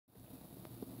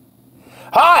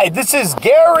Hi, this is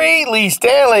Gary Lee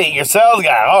Stanley, your sales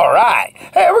guy. All right.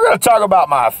 Hey, we're going to talk about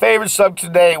my favorite subject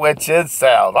today, which is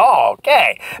sales. Oh,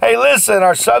 okay. Hey, listen,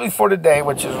 our subject for today,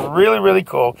 which is really, really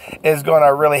cool, is going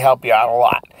to really help you out a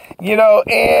lot. You know,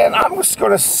 and I'm just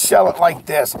going to sell it like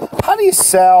this. How do you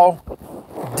sell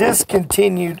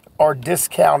discontinued or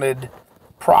discounted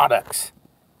products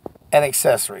and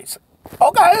accessories?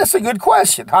 Okay, that's a good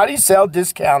question. How do you sell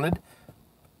discounted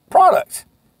products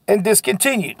and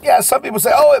discontinued? Yeah, some people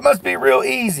say, oh, it must be real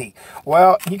easy.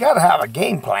 Well, you got to have a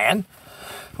game plan.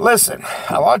 Listen,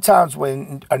 a lot of times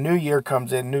when a new year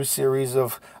comes in, new series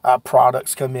of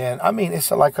products come in, I mean, it's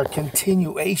like a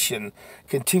continuation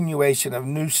of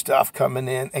new stuff coming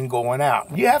in and going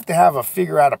out. You have to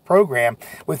figure out a program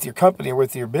with your company or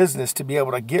with your business to be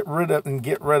able to get rid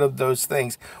of those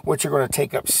things which are going to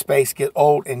take up space, get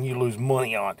old, and you lose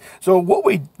money on. So what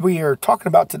we are talking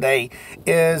about today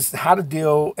is how to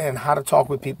deal and how to talk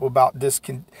with people about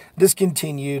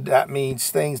discontinued. That means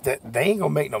things that they ain't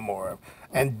going to make no more of.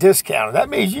 And discounted, that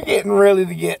means you're getting ready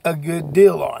to get a good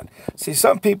deal on. See,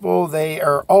 some people, they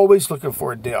are always looking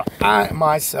for a deal. I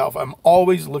myself, I'm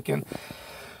always looking.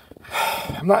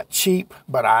 I'm not cheap,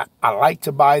 but I like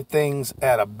to buy things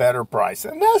at a better price.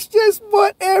 And that's just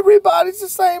what everybody's the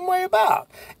same way about.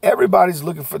 Everybody's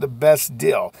looking for the best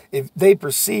deal. If they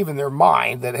perceive in their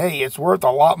mind that, hey, it's worth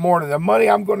a lot more than the money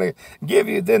I'm going to give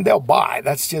you, then they'll buy.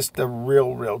 That's just the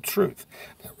real truth.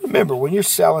 Remember, when you're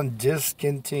selling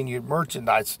discontinued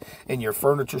merchandise in your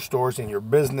furniture stores, in your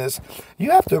business,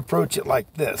 you have to approach it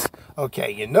like this.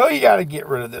 Okay, you know you got to get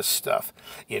rid of this stuff.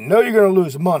 You know you're going to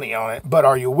lose money on it, but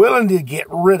are you willing to get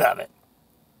rid of it?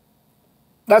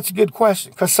 That's a good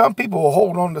question, because some people will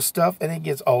hold on to stuff and it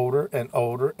gets older and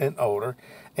older and older,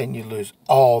 and you lose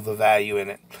all the value in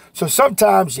it. So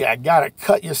sometimes you got to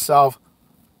cut yourself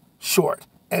short.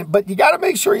 But you got to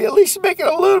make sure you at least making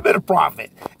a little bit of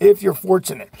profit if you're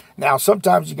fortunate. Now,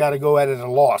 sometimes you got to go at it at a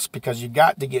loss because you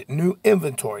got to get new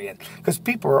inventory in, because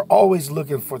people are always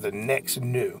looking for the next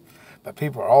new. But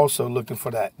people are also looking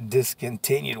for that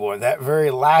discontinued one, that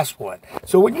very last one.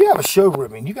 So when you have a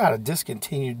showroom and you got a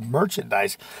discontinued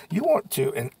merchandise, you want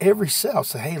to, in every sale,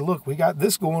 say, hey, look, we got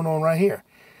this going on right here.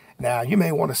 Now, you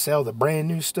may want to sell the brand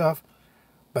new stuff,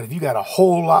 but if you got a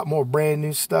whole lot more brand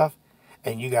new stuff,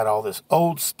 and you got all this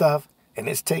old stuff, and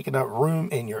it's taking up room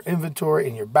in your inventory,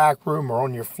 in your back room, or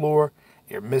on your floor,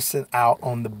 you're missing out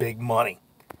on the big money.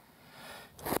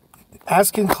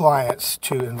 Asking clients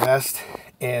to invest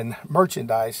in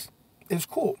merchandise is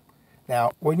cool.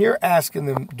 Now, when you're asking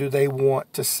them, do they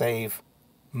want to save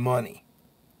money?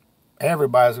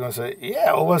 Everybody's going to say,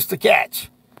 yeah, well, what's the catch?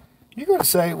 You're going to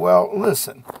say, well,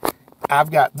 listen,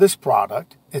 I've got this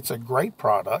product. It's a great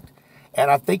product, and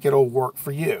I think it'll work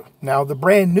for you. Now, the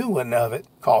brand new one of it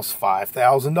costs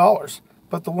 $5,000,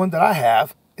 but the one that I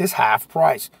have is half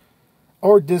price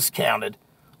or discounted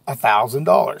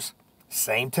 $1,000.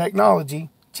 Same technology,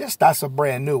 just that's a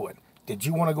brand new one. Did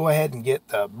you want to go ahead and get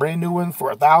the brand new one for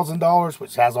 $1,000,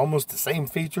 which has almost the same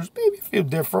features, maybe a few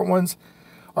different ones,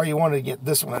 or you wanted to get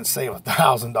this one and save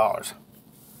 $1,000?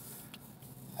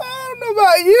 I don't know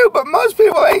about you, but most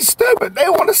people ain't stupid. They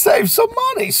want to save some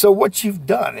money. So what you've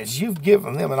done is you've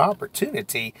given them an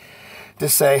opportunity to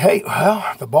say, hey,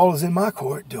 well, the ball is in my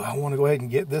court. Do I want to go ahead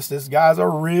and get this? This guy's a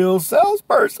real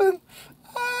salesperson.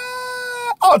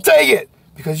 I'll take it.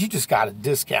 Because you just got a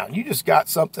discount. You just got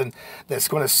something that's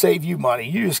going to save you money.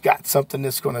 You just got something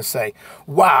that's going to say,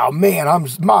 wow, man,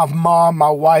 my mom, my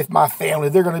wife, my family,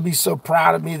 they're going to be so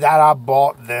proud of me that I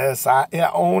bought this. I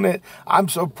own it. I'm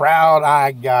so proud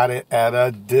I got it at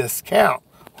a discount.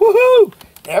 Woohoo!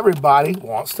 Everybody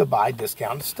wants to buy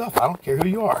discounted stuff. I don't care who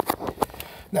you are.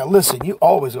 Now, listen, you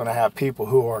always going to have people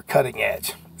who are cutting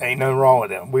edge. Ain't nothing wrong with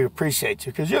them. We appreciate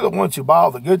you because you're the ones who buy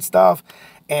all the good stuff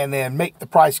and then make the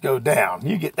price go down.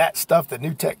 You get that stuff, the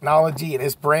new technology, and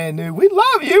it's brand new. We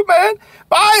love you, man.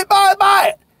 Buy it, buy it, buy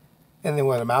it. And then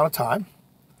with an amount of time,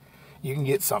 you can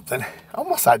get something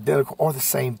almost identical or the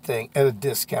same thing at a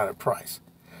discounted price.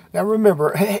 Now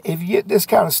remember, if you get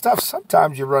discounted stuff,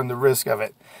 sometimes you run the risk of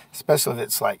it, especially if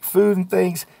it's like food and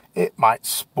things, it might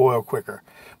spoil quicker.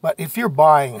 But if you're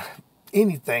buying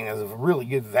anything of really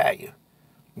good value,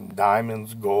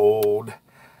 diamonds, gold,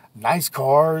 nice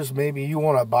cars, maybe you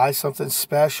want to buy something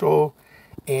special,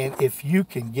 and if you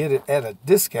can get it at a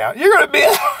discount, you're going to be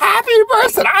a happy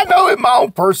person. I know in my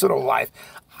own personal life,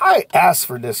 I ask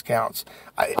for discounts.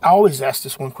 I always ask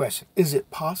this one question. Is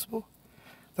it possible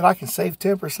that I can save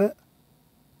 10%?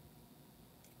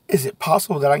 Is it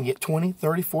possible that I can get 20,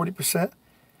 30, 40%?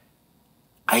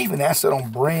 I even ask it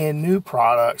on brand new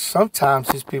products. Sometimes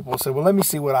these people will say, well, let me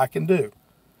see what I can do.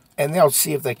 And they'll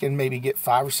see if they can maybe get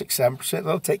 5 or 6, 7%.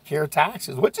 They'll take care of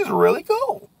taxes, which is really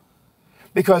cool.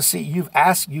 Because, see, you've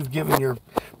given your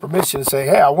permission to say,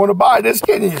 hey, I want to buy this.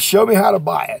 Can you show me how to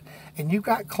buy it? And you've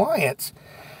got clients,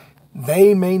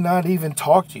 they may not even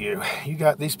talk to you. You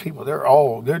got these people, they're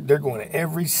going to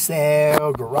every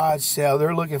sale, garage sale.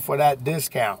 They're looking for that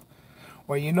discount.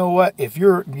 Well, you know what? If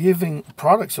you're giving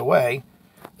products away,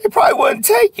 they probably wouldn't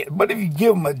take it. But if you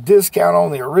give them a discount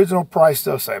on the original price,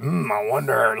 they'll say, I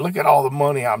wonder, look at all the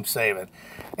money I'm saving.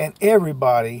 And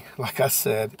everybody, like I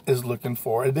said, is looking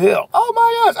for a deal. Oh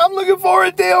my gosh, I'm looking for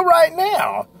a deal right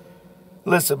now.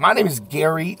 Listen, my name is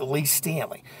Gary Lee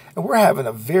Stanley, and we're having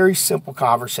a very simple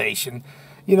conversation.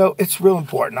 You know, it's real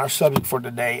important, our subject for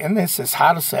today, and this is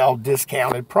how to sell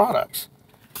discounted products.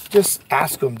 Just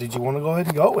ask them, did you want to go ahead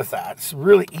and go with that? It's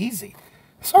really easy.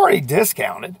 It's already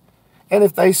discounted. And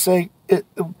if they say,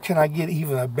 can I get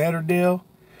even a better deal?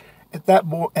 At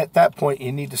that point,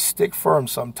 you need to stick firm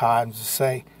sometimes and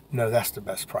say, no, that's the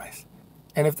best price.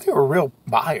 And if they were real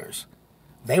buyers,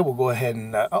 they will go ahead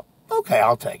and, okay,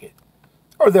 I'll take it.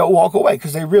 Or they'll walk away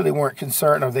because they really weren't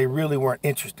concerned or they really weren't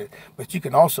interested. But you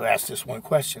can also ask this one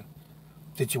question.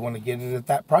 Did you want to get it at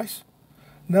that price?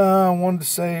 No, I wanted to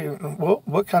say, well,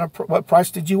 what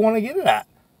price did you want to get it at?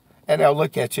 And they'll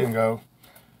look at you and go,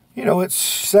 you know, it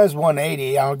says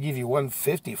 180. I'll give you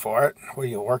 150 for it. Will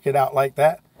you work it out like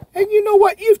that? And you know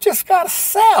what? You've just got to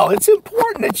sell. It's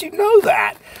important that you know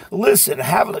that. Listen,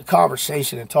 having a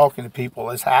conversation and talking to people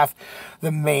is half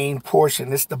the main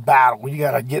portion. It's the battle. You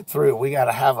got to get through. We got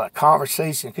to have a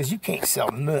conversation because you can't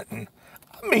sell nothing.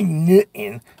 I mean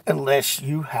nothing unless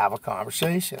you have a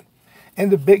conversation.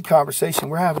 And the big conversation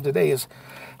we're having today is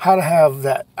how to have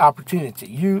that opportunity.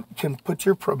 You can put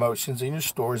your promotions in your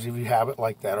stores if you have it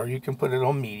like that, or you can put it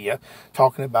on media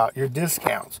talking about your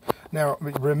discounts. Now,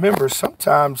 remember,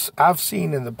 sometimes I've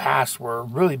seen in the past where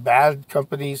really bad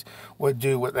companies would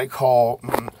do what they call,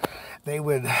 they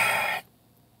would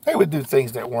do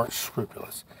things that weren't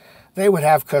scrupulous. They would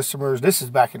have customers, this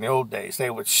is back in the old days, they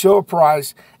would show a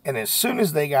price, and as soon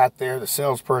as they got there, the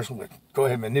salesperson would go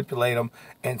ahead and manipulate them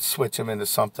and switch them into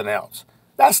something else.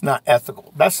 That's not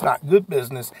ethical. That's not good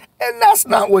business. And that's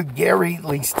not what Gary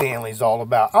Lee Stanley is all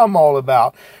about. I'm all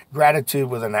about gratitude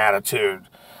with an attitude.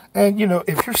 And, you know,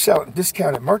 if you're selling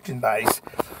discounted merchandise,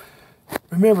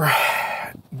 remember,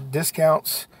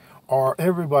 discounts are,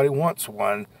 everybody wants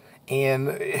one.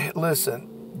 And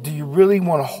listen, do you really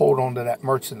want to hold on to that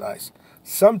merchandise?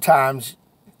 Sometimes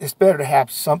it's better to have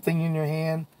something in your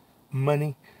hand,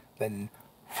 money, than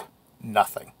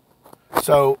nothing.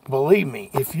 So believe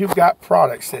me, if you've got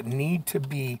products that need to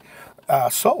be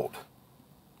sold,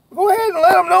 go ahead and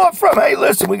let them know up front. Hey,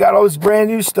 listen, we got all this brand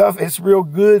new stuff. It's real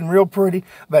good and real pretty.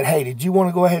 But hey, did you want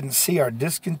to go ahead and see our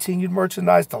discontinued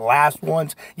merchandise, the last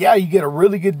ones? Yeah, you get a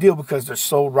really good deal because they're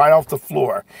sold right off the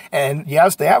floor. And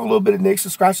yes, they have a little bit of nicks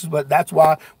and scratches, but that's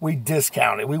why we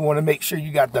discount it. We want to make sure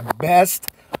you got the best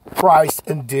price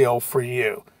and deal for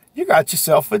you. You got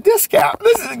yourself a discount.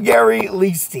 This is Gary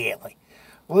Lee Stanley.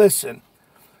 Listen,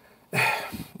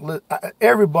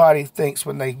 everybody thinks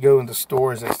when they go into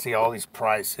stores, they see all these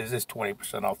prices. It's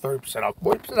 20% off, 30% off,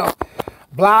 40% off,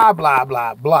 blah, blah,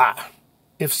 blah, blah.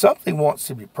 If something wants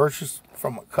to be purchased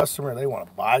from a customer, they want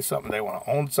to buy something, they want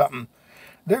to own something,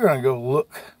 they're going to go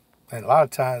look. And a lot of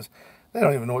times, they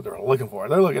don't even know what they're looking for.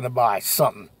 They're looking to buy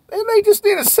something. And they just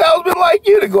need a salesman like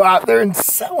you to go out there and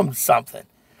sell them something.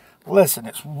 Listen,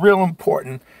 it's real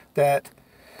important that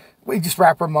we just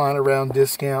wrap our mind around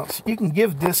discounts. You can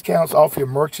give discounts off your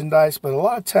merchandise, but a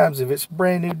lot of times if it's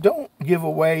brand new, don't give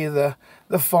away the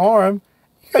farm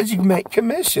because you make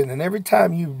commission. And every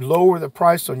time you lower the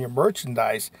price on your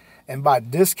merchandise and by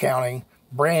discounting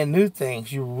brand new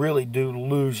things, you really do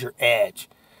lose your edge.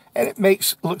 And it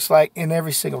looks like in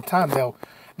every single time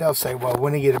they'll say, well,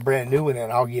 when you get a brand new one in,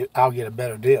 I'll get a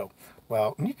better deal.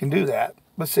 Well, you can do that.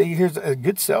 But see, here's a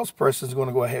good salesperson is going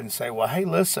to go ahead and say, well, hey,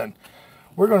 listen,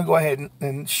 we're going to go ahead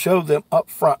and show them up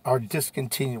front our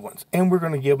discontinued ones, and we're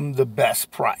going to give them the best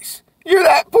price. You're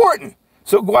that important.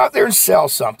 So go out there and sell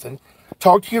something.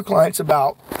 Talk to your clients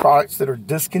about products that are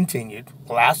discontinued,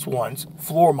 last ones,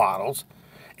 floor models.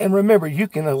 And remember, you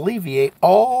can alleviate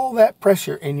all that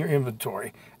pressure in your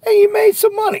inventory. And you made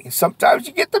some money. Sometimes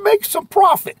you get to make some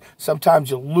profit. Sometimes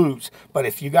you lose. But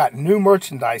if you got new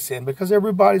merchandise in, because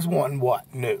everybody's wanting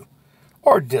what? New.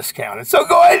 Or discounted. So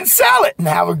go ahead and sell it and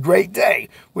have a great day.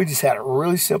 We just had a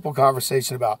really simple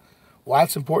conversation about why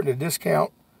it's important to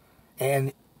discount,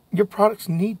 and your products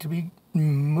need to be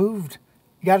moved.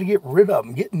 You got to get rid of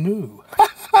them, get new.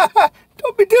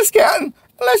 Don't be discounting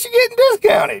unless you're getting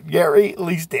discounted. Gary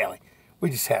Lee Stanley. We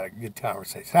just had a good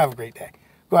conversation. Have a great day.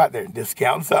 Go out there and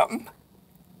discount something.